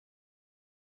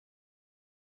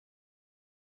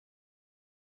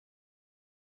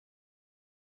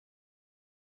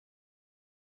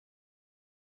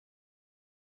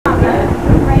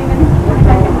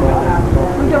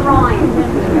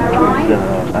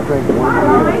drank one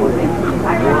beer.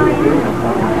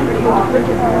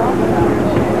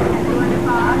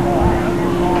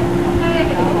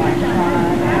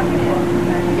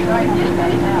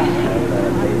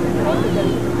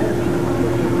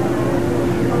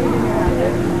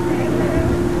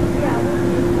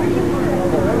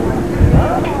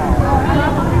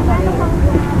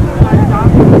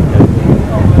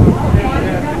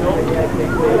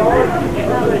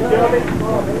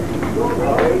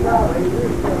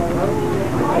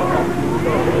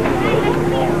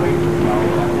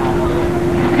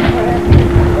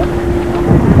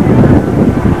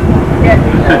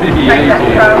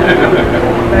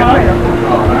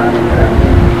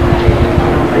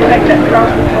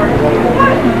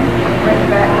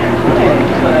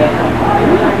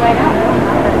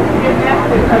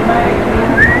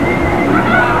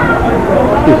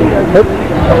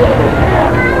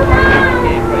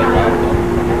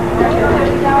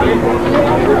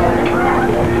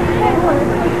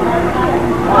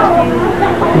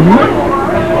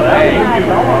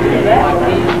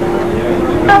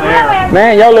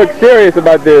 Man, y'all look serious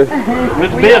about this.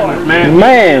 It's business, man.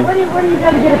 Man. What are you going to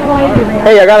get a plane to?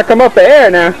 Hey, I gotta come up the air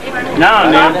now.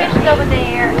 No, man. Fish is over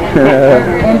there.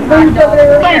 And food's over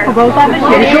there. For both of us.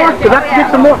 You sure? Cause I can get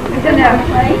some more.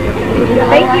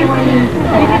 Thank you.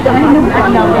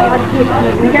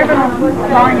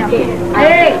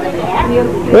 Hey.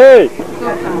 Hey.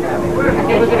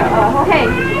 Okay.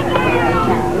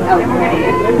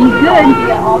 He's good.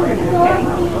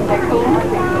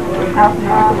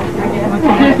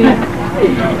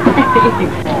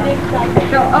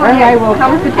 Okay, well, how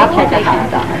was the presentation?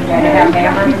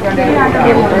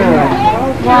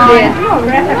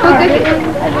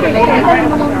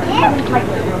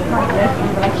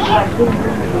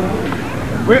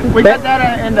 We got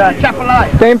that in the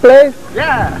Chapel. Same place?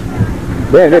 Yeah.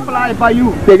 Man, Chapel by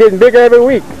you. they're getting bigger every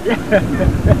week.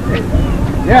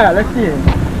 Yeah, let's see.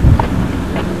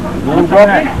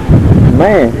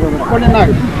 Man. Pretty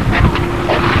nice.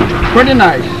 Pretty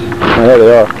nice. Oh, there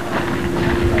they are.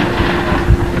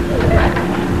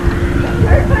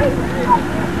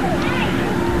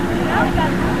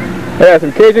 Yeah,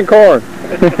 some Cajun corn.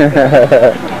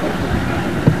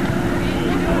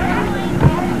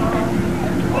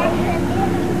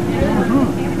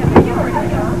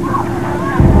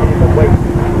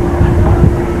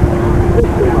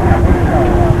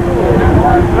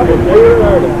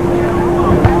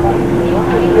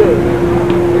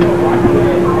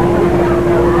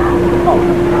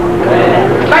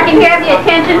 If I can have the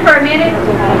attention for a minute,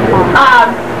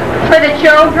 for the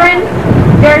children,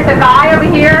 there's a guy over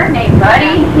here named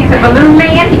Buddy. He's a balloon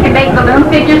man. He can make balloon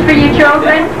figures for your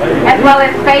children, as well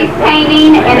as face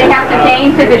painting, and they have some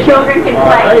games that the children can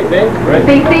play.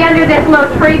 So you see under this little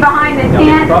tree behind the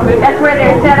tent, that's where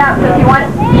they're set up. So if you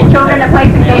want your children to play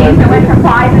some games and win some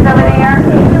prizes over there,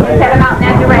 set them out in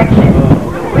that direction.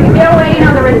 We're still waiting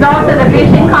on the results of the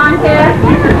fishing contest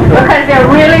because they're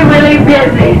really, really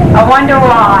busy. I wonder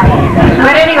why.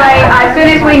 But anyway, as soon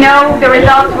as we know the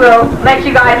results, we'll let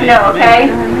you guys know,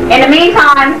 okay? In the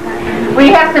meantime,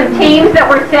 we have some teams that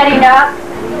we're setting up.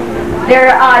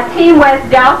 They're Team West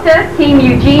Delta, Team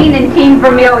Eugene, and Team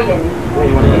Vermilion.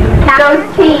 Those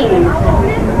teams.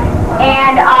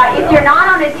 And if you're not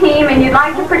on a team and you'd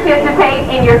like to participate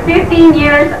and you're 15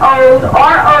 years old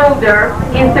or older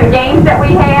in some games that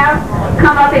we have,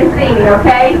 come up and see me,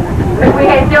 okay? Because we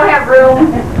still have room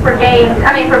for games,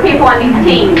 for people on these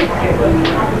teams.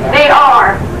 They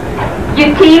are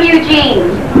Team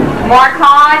Eugene, Mark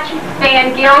Hodge,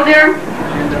 Stan Gilder,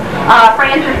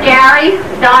 Francis Gary,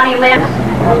 Donnie Lynch.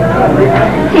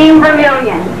 Team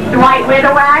Vermilion, Dwight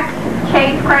Witherwax,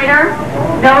 Chase Crater,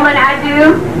 Nolan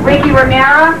Adu, Ricky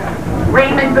Romero,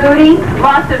 Raymond Booty,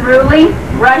 Lawson Rouly,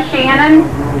 Russ Shannon,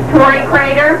 Tori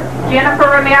Crater, Jennifer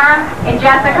Romero, and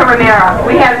Jessica Romero.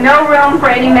 We have no room for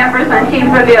any members on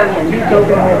Team Vermilion.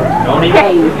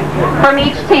 Okay, from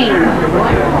each team.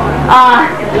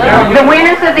 The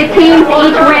winners of the teams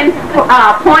each win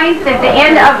points at the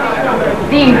end of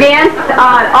the events.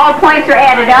 All points are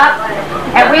added up,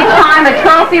 at which time a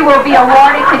trophy will be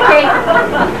awarded to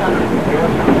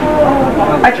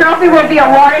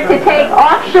take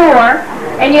offshore,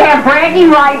 and you have bragging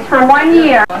rights for 1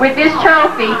 year with this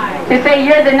trophy to say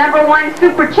you're the #1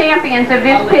 super champions of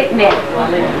this picnic.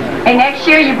 And next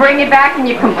year you bring it back and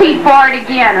you compete for it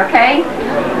again, okay?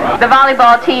 The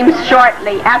volleyball teams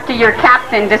shortly after your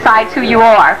captain decides who you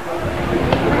are.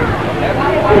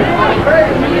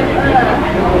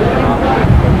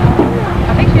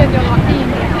 I think she has your long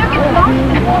team.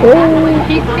 Oh.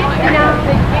 She's 50 now. I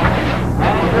think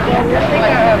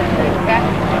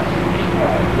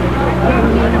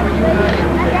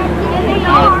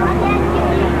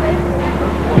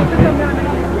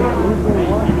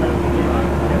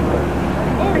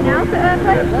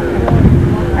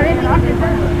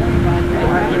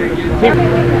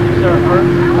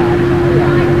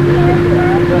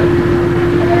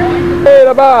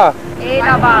là-bas. Et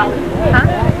là-bas. Hein?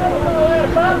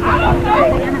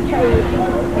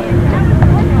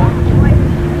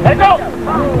 Let's go!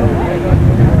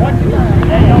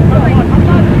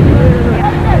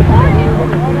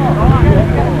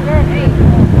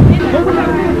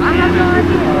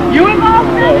 You in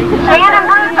Lawson? Shannon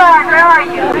Broussard, where are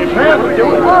you?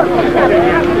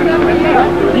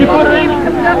 You put it in?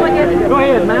 Go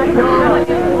ahead, man.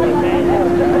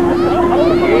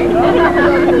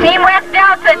 Team West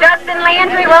Delta, Dustin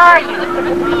Landry, where are you?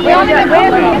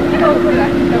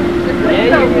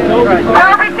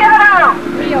 Over to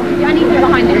I need to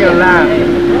behind the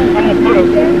I'm gonna put a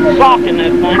sock in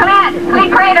that thing. Clint, we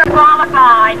creator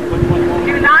qualified.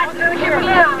 Do not lose your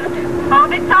balloon.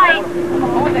 Hold it tight.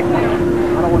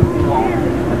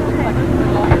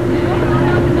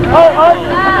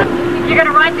 You're going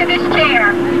to run to this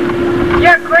chair.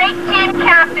 Your great 10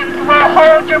 captains will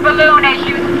hold your balloon as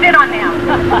you sit on them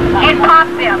and pop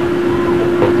them.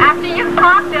 After you've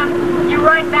popped them, you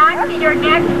run back to your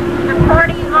next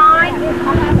supporting line,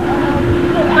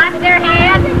 clap their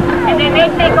hands, and then they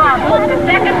take off. The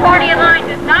second party in line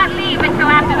does not leave until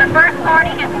after the first party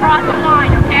has crossed the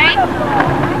line, okay?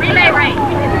 Relay race.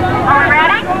 Are we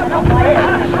ready?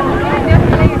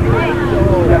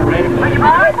 Are you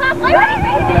ready?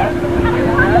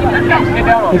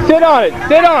 Sit on it.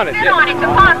 Sit on it. Sit on it to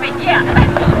pop it, yeah.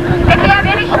 If you have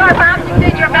any sharp objects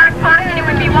in your back pocket, it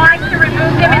would be wise to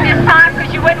remove them at this time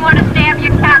because you wouldn't want to stab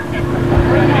your captain.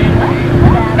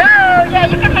 No, yeah,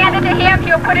 you can hand it to him.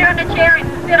 He'll put it on the chair and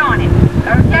sit on it.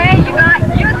 Okay, you sit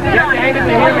on it. Hand it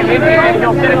to him and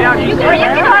he'll sit it down. Or you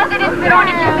can hold it and sit on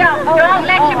it yourself. Don't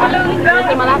let your balloons go.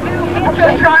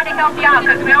 We'll try to help you out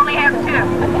because we only have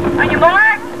 2. On your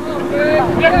mark,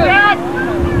 get set,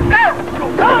 go!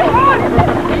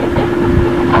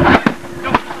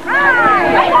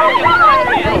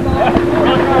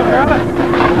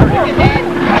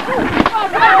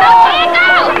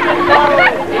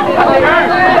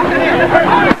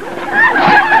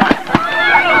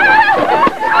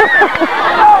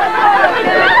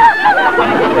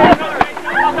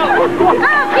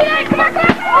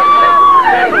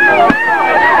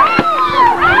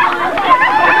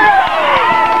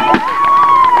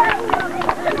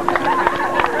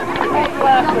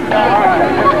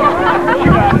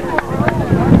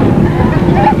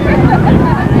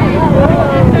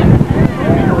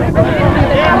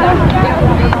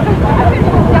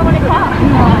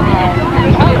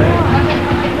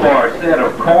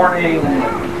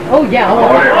 Oh, yeah.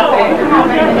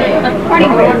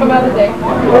 Morning wear from other day.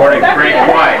 Morning,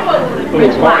 CXY.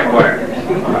 Who's morning wear?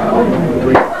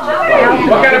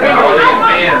 What kind of people are these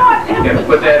men? You can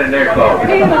put that in their clothes.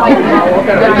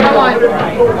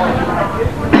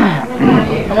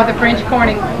 I want the French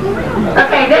corning.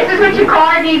 Okay, this is what your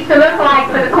card needs to look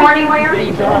like for the corning wear.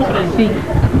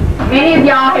 Many of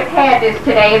y'all have had this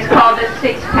today. It's called a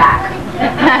 6-pack.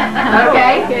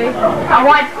 Okay? I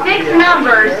want 6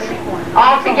 numbers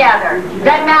all together.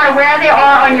 Doesn't matter where they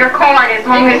are on your card as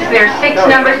long as there's 6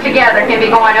 numbers together. Can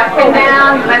be going up and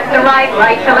down, left to right,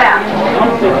 right to left.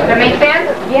 Does that make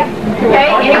sense? Yep.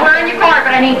 Okay, anywhere on your card,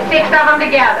 but I need 6 of them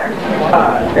together.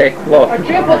 Hey, look.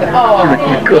 Triple. Oh.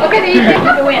 Okay, then you take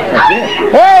the win.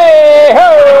 Hey,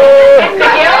 ho! Mr.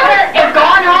 Gilbert is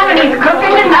going home and he's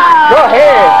cooking tonight. Go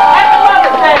ahead. Happy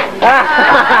Mother's Day.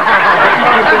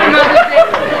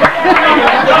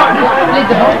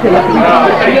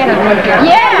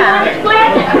 Yeah.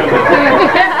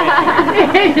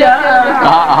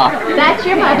 That's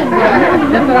your mother's day.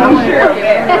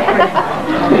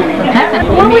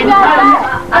 What we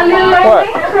got? A little What?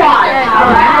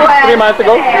 CXY. 3 months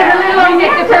ago. A little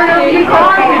get to turn over your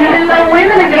card and a little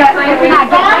women and get things. We got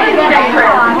gone in today.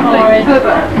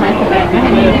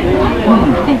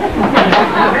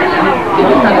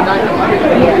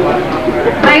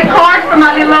 Play a card for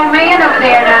my little old man over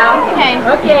there now. Okay.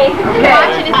 Okay.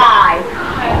 Okay. 5.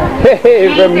 Hey,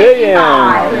 Vermilion.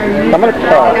 I'm gonna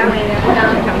call.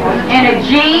 And a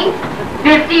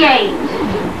G58.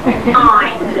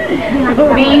 9.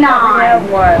 B9.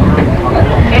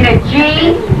 And a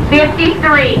G53.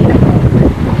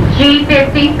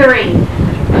 G53.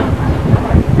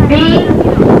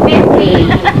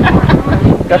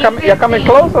 B50. You're coming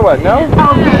close or what? No? Oh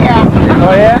yeah.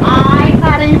 Oh yeah?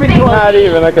 Not even. Not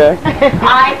even. Okay.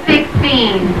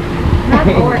 I-16.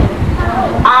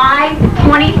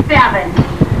 I-27.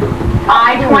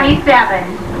 I-27.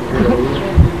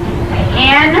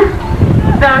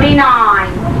 N-39.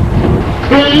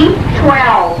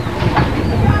 B-12.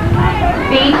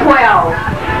 B-12.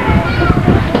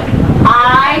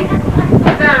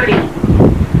 I-30.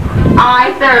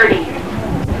 I-30.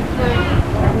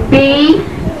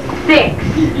 B-6.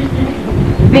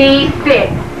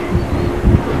 V6.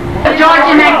 George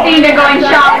and Maxine are going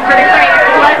shopping for the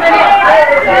craters, wasn't it?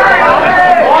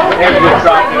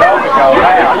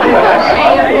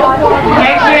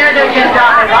 Next year they'll just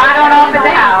drop it right on off at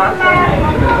the house.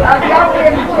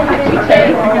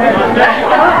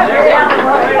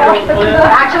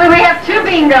 Actually, we have 2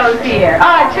 bingos here.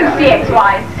 2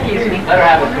 CXYs, excuse me.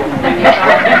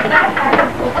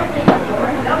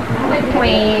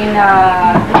 Between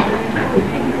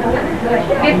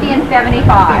 50 and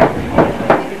 75.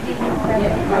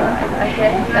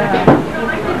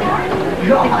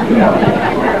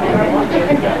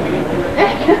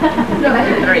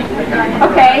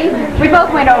 Okay, we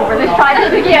both went over. Let's try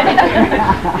this again.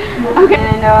 Okay,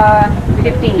 and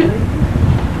 15.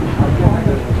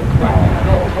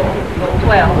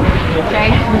 12. Okay.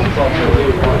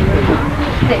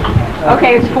 6.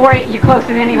 Okay, it's 4. You're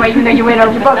closer anyway, even though you went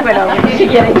over. You both went over. Did you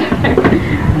get it?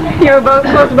 You were both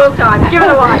close both times. Give it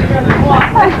a watch.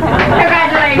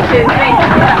 Congratulations. Thank you.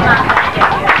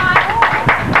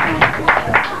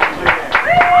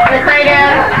 The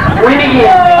craters win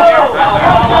again.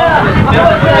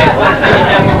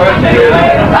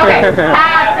 Okay.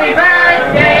 Happy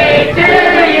birthday to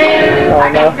you.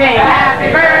 I can sing. Happy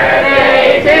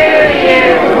birthday to you.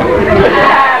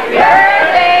 Happy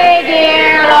birthday,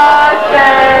 dear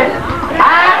Lawson.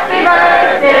 Happy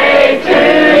birthday to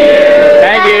you.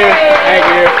 Thank you. Thank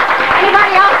you.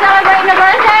 Anybody else celebrating a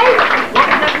birthday?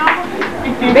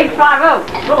 Big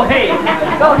 5-0. Go ahead.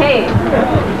 Go ahead.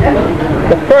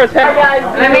 The first half.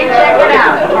 Let me check it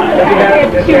out.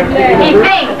 He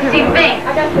thinks.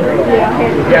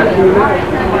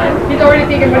 He's already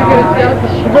thinking what he's going to sell the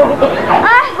show.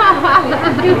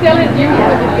 He'll sell it you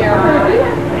for the show.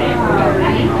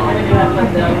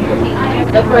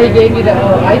 That's why he gave you the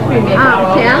ice cream maker.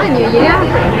 I'm telling you,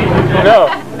 yeah. No,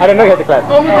 I don't know you had the class.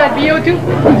 Almost like BO2.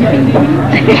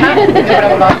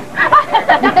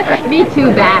 Me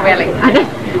too bad, really.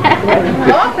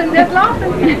 Lawson, that's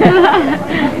Lawson.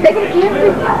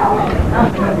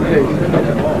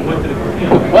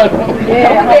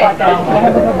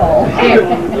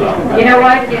 You know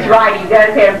what? He's right. He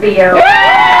does have VO.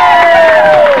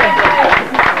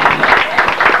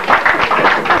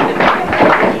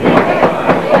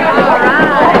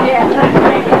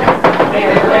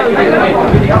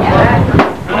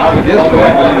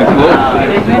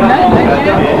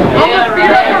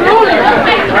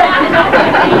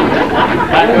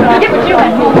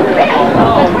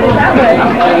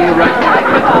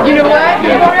 You know what?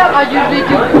 I usually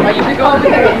go over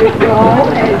there. You go.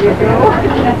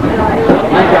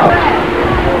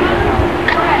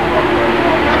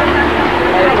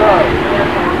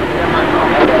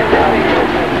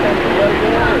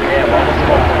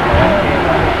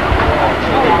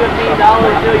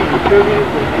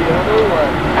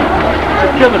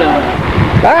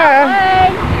 Bye.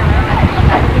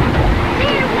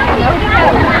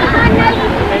 Bye.